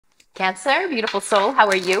Cancer, beautiful soul, how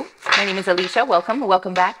are you? My name is Alicia.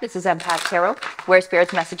 Welcome back. This is Empath Tarot, where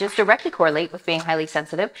Spirit's messages directly correlate with being highly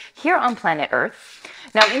sensitive here on planet Earth.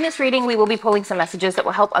 Now, in this reading, we will be pulling some messages that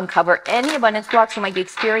will help uncover any abundance blocks you might be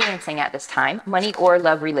experiencing at this time, money or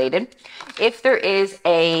love related. If there is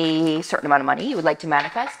a certain amount of money you would like to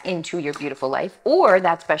manifest into your beautiful life, or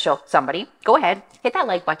that special somebody, go ahead, hit that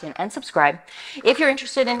like button and subscribe. If you're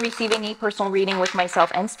interested in receiving a personal reading with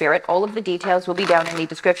myself and Spirit, all of the details will be down in the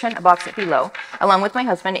description box below, along with my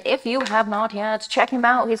husband. If you have not yet, check him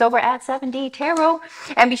out. He's over at 7D Tarot.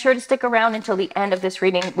 And be sure to stick around until the end of this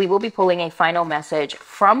reading. We will be pulling a final message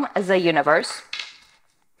from the universe.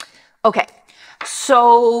 Okay.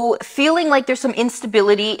 So feeling like there's some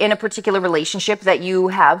instability in a particular relationship that you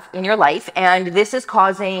have in your life, and this is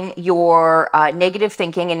causing your negative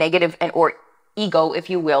thinking and negative or ego, if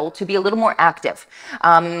you will, to be a little more active.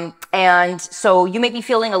 And so you may be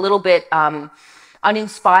feeling a little bit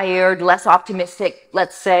uninspired, less optimistic,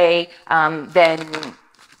 let's say, than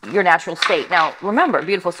your natural state. Now, remember,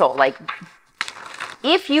 beautiful soul, like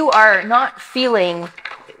if you are not feeling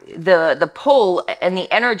the pull and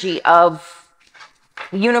the energy of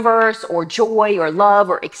the universe or joy or love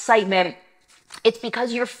or excitement, it's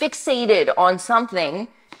because you're fixated on something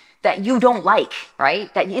that you don't like,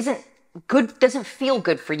 right? That isn't good, doesn't feel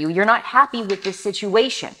good for you. You're not happy with this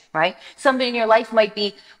situation, right? Somebody in your life might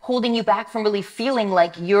be holding you back from really feeling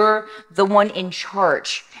like you're the one in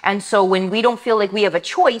charge. And so when we don't feel like we have a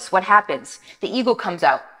choice, what happens? The ego comes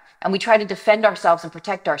out. And we try to defend ourselves and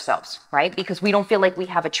protect ourselves, right? Because we don't feel like we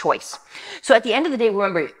have a choice. So at the end of the day,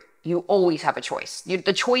 remember, you always have a choice.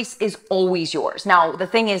 The choice is always yours. Now, the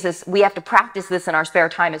thing is we have to practice this in our spare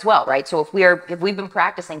time as well, right? So if we've been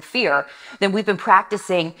practicing fear, then we've been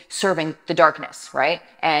practicing serving the darkness, right?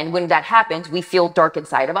 And when that happens, we feel dark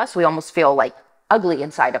inside of us. We almost feel like ugly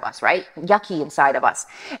inside of us, right? Yucky inside of us.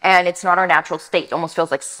 And it's not our natural state. It almost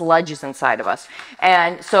feels like sludge is inside of us.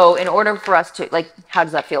 And so in order for us to, like, how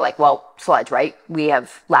does that feel like? Well, sludge, right? We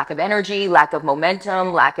have lack of energy, lack of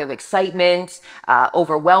momentum, lack of excitement,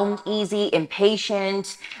 overwhelmed, easy,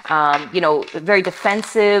 impatient, very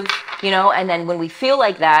defensive, and then when we feel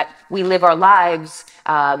like that, we live our lives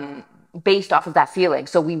based off of that feeling.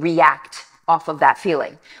 So we react off of that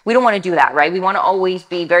feeling. We don't want to do that, right? We want to always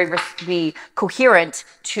be be coherent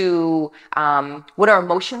to what our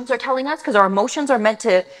emotions are telling us, because our emotions are meant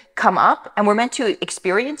to come up and we're meant to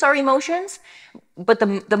experience our emotions, but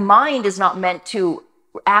the mind is not meant to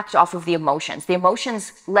act off of the emotions. The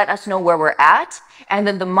emotions let us know where we're at, and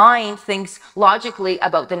then the mind thinks logically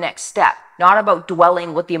about the next step, not about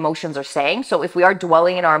dwelling what the emotions are saying. So if we are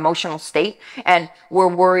dwelling in our emotional state and we're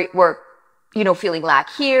worried, we're feeling lack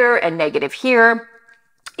here and negative here,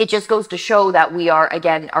 it just goes to show that we are,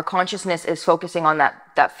 again, our consciousness is focusing on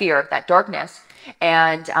that fear, that darkness.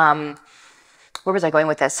 And where was I going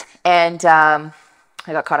with this? And I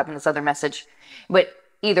got caught up in this other message. But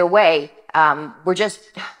either way,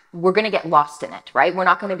 we're going to get lost in it, right? We're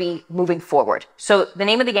not going to be moving forward. So the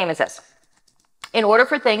name of the game is this. In order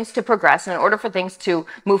for things to progress, and in order for things to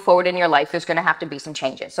move forward in your life, there's going to have to be some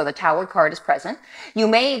changes. So the Tower card is present. You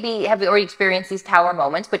may have already experienced these Tower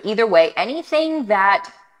moments, but either way, anything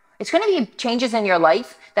that, it's going to be changes in your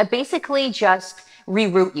life that basically just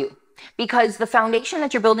reroute you. Because the foundation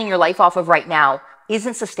that you're building your life off of right now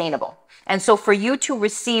isn't sustainable. And so for you to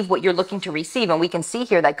receive what you're looking to receive, and we can see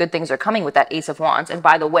here that good things are coming with that Ace of Wands. And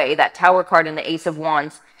by the way, that Tower card and the Ace of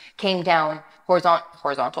Wands came down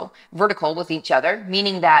vertical with each other,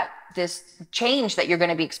 meaning that this change that you're going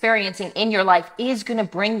to be experiencing in your life is going to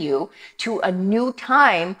bring you to a new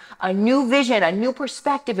time, a new vision, a new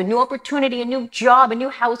perspective, a new opportunity, a new job, a new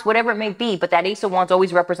house, whatever it may be. But that Ace of Wands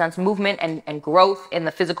always represents movement and growth in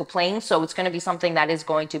the physical plane. So it's going to be something that is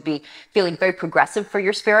going to be feeling very progressive for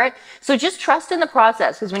your spirit. So just trust in the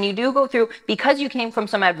process, because when you do go through, because you came from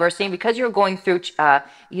some adversity, because you're going through,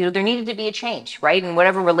 there needed to be a change, right? In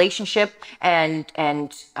whatever relationship and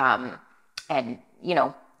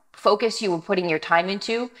focus you were putting your time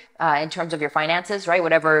into in terms of your finances, right?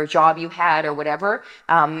 Whatever job you had or whatever,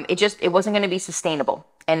 it wasn't going to be sustainable.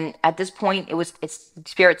 And at this point, it's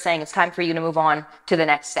Spirit saying it's time for you to move on to the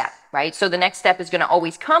next step, right? So the next step is going to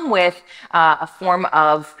always come with a form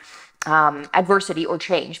of adversity or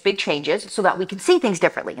change, big changes, so that we can see things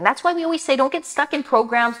differently. And that's why we always say, don't get stuck in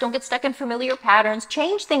programs, don't get stuck in familiar patterns,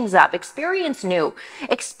 change things up, experience new,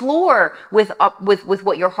 explore with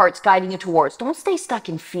what your heart's guiding you towards. Don't stay stuck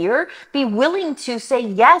in fear. Be willing to say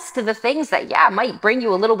yes to the things that, might bring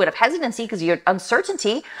you a little bit of hesitancy because you're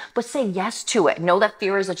uncertainty, but say yes to it. Know that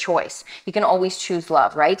fear is a choice. You can always choose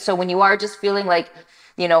love, right? So when you are just feeling like,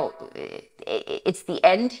 it's the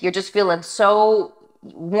end, you're just feeling so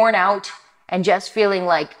worn out and just feeling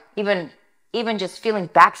like even just feeling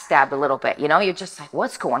backstabbed a little bit, you know, you're just like,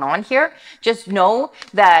 what's going on here? Just know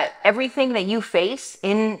that everything that you face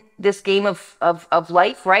in this game of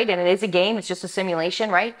life, right? And it is a game, it's just a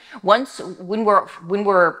simulation, right? When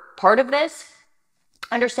we're part of this,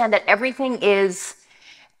 understand that everything is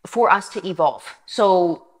for us to evolve.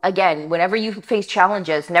 So again, whenever you face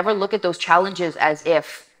challenges, never look at those challenges as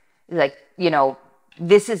if, like, you know,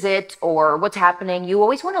 this is it or what's happening. You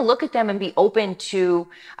always want to look at them and be open to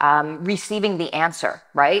receiving the answer,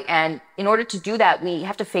 right? And in order to do that, we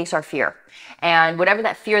have to face our fear. And whatever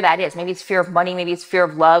that fear that is, maybe it's fear of money, maybe it's fear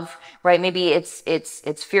of love, right? Maybe it's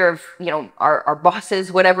fear of, you know, our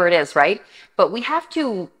bosses, whatever it is, right? But we have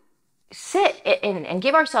to sit and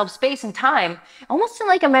give ourselves space and time, almost in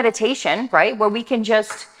like a meditation, right? Where we can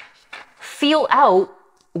just feel out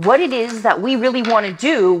what it is that we really want to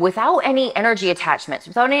do without any energy attachments,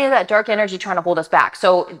 without any of that dark energy trying to hold us back.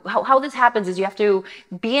 So how this happens is you have to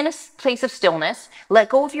be in a place of stillness, let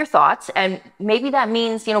go of your thoughts. And maybe that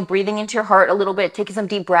means, you know, breathing into your heart a little bit, taking some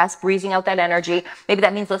deep breaths, breathing out that energy. Maybe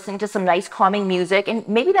that means listening to some nice calming music. And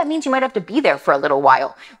maybe that means you might have to be there for a little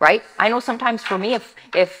while, right? I know sometimes for me,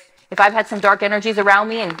 if I've had some dark energies around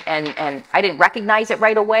me and I didn't recognize it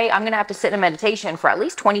right away, I'm going to have to sit in meditation for at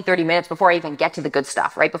least 20, 30 minutes before I even get to the good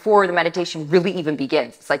stuff, right? Before the meditation really even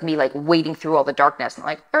begins. It's like me like wading through all the darkness and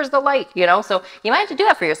like, there's the light, you know? So you might have to do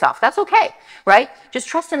that for yourself. That's okay, right? Just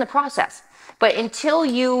trust in the process. But until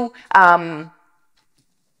you got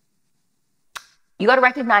to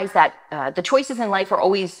recognize that the choices in life are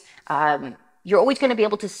always, you're always going to be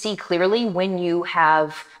able to see clearly when you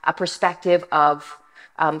have a perspective of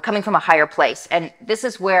coming from a higher place. And this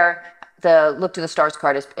is where the look to the stars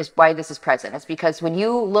card is why this is present. It's because when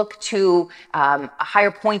you look to a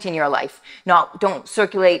higher point in your life, don't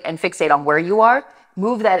circulate and fixate on where you are,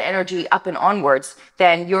 move that energy up and onwards,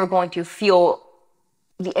 then you're going to feel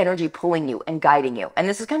the energy pulling you and guiding you. And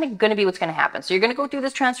this is kind of going to be what's going to happen. So you're going to go through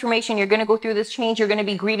this transformation. You're going to go through this change. You're going to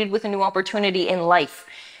be greeted with a new opportunity in life.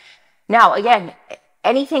 Now, again,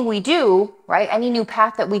 anything we do, right, any new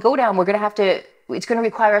path that we go down, it's going to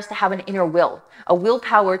require us to have an inner will, a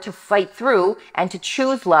willpower to fight through and to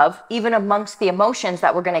choose love, even amongst the emotions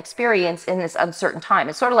that we're going to experience in this uncertain time.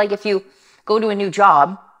 It's sort of like if you go to a new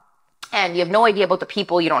job and you have no idea about the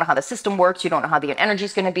people, you don't know how the system works, you don't know how the energy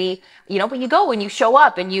is going to be, you know, but you go and you show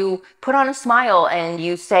up and you put on a smile and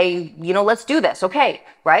you say, you know, let's do this. Okay.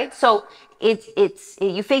 Right. So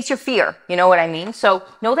you face your fear, you know what I mean? So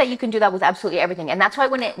know that you can do that with absolutely everything. And that's why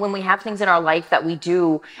when we have things in our life that we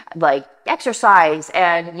do, like exercise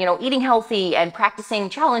and, you know, eating healthy and practicing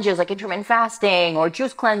challenges like intermittent fasting or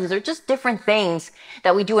juice cleanses or just different things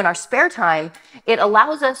that we do in our spare time, it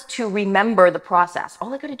allows us to remember the process.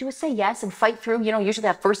 All I got to do is say yes and fight through, you know, usually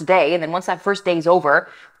that first day. And then once that first day is over,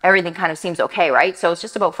 everything kind of seems okay, right? So it's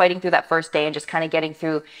just about fighting through that first day and just kind of getting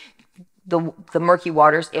through the murky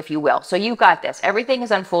waters, if you will. So you got this. Everything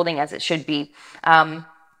is unfolding as it should be.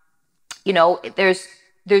 You know, there's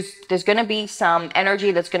going to be some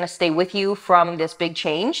energy that's going to stay with you from this big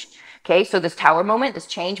change. Okay. So this tower moment, this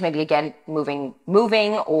change, maybe again,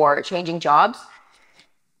 moving or changing jobs,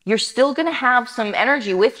 you're still going to have some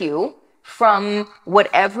energy with you from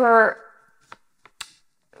whatever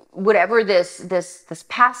this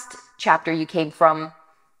past chapter you came from,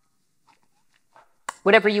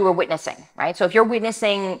 whatever you were witnessing, right? So if you're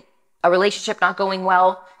witnessing a relationship not going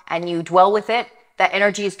well and you dwell with it, that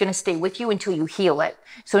energy is going to stay with you until you heal it.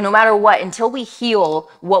 So no matter what, until we heal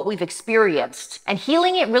what we've experienced, and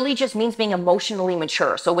healing it really just means being emotionally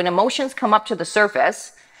mature. So when emotions come up to the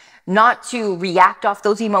surface, not to react off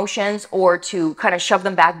those emotions or to kind of shove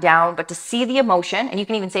them back down, but to see the emotion. And you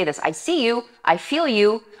can even say this, I see you, I feel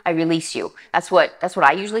you, I release you. That's what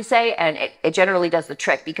I usually say. And it generally does the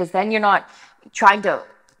trick, because then you're not trying to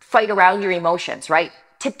fight around your emotions, right?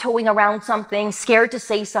 Tiptoeing around something, scared to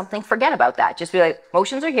say something. Forget about that. Just be like,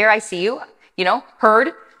 emotions are here. I see you, you know,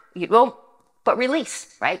 heard, you will, but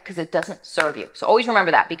release, right? Because it doesn't serve you. So always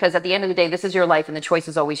remember that, because at the end of the day, this is your life and the choice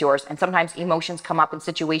is always yours. And sometimes emotions come up in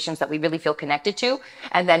situations that we really feel connected to.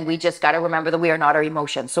 And then we just got to remember that we are not our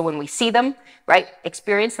emotions. So when we see them, right?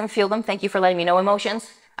 Experience them, feel them. Thank you for letting me know emotions.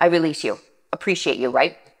 I release you, appreciate you,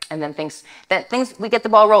 right? And then we get the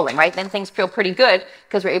ball rolling, right? Then things feel pretty good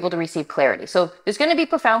because we're able to receive clarity. So there's going to be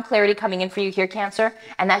profound clarity coming in for you here, Cancer.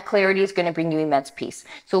 And that clarity is going to bring you immense peace.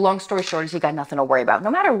 So long story short is you got nothing to worry about.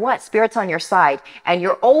 No matter what, Spirit's on your side and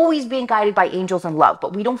you're always being guided by angels and love.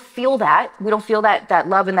 But we don't feel that. We don't feel that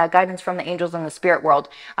love and that guidance from the angels in the spirit world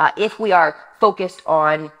if we are focused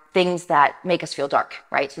on things that make us feel dark,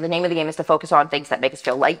 right? So the name of the game is to focus on things that make us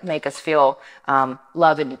feel light, make us feel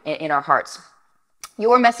love in our hearts.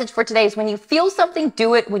 Your message for today is when you feel something,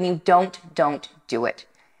 do it. When you don't do it.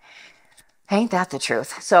 Ain't that the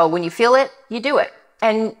truth? So when you feel it, you do it.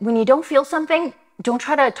 And when you don't feel something, don't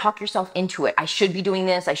try to talk yourself into it. I should be doing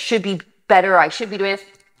this. I should be better. I should be doing this.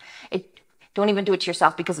 Don't even do it to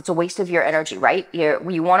yourself, because it's a waste of your energy, right?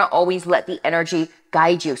 You want to always let the energy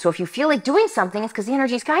guide you. So if you feel like doing something, it's because the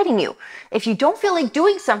energy is guiding you. If you don't feel like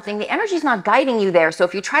doing something, the energy is not guiding you there. So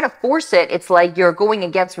if you try to force it, it's like you're going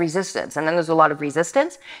against resistance. And then there's a lot of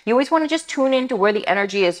resistance. You always want to just tune into where the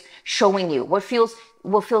energy is showing you. What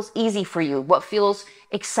feels easy for you? What feels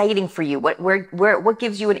exciting for you? What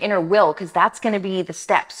gives you an inner will? Because that's going to be the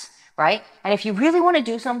steps. Right? And if you really want to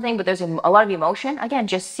do something, but there's a lot of emotion, again,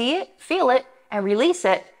 just see it, feel it, and release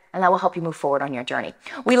it, and that will help you move forward on your journey.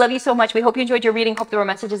 We love you so much. We hope you enjoyed your reading. Hope there were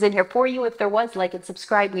messages in here for you. If there was, like and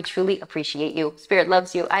subscribe. We truly appreciate you. Spirit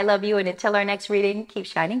loves you. I love you. And until our next reading, keep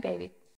shining, baby.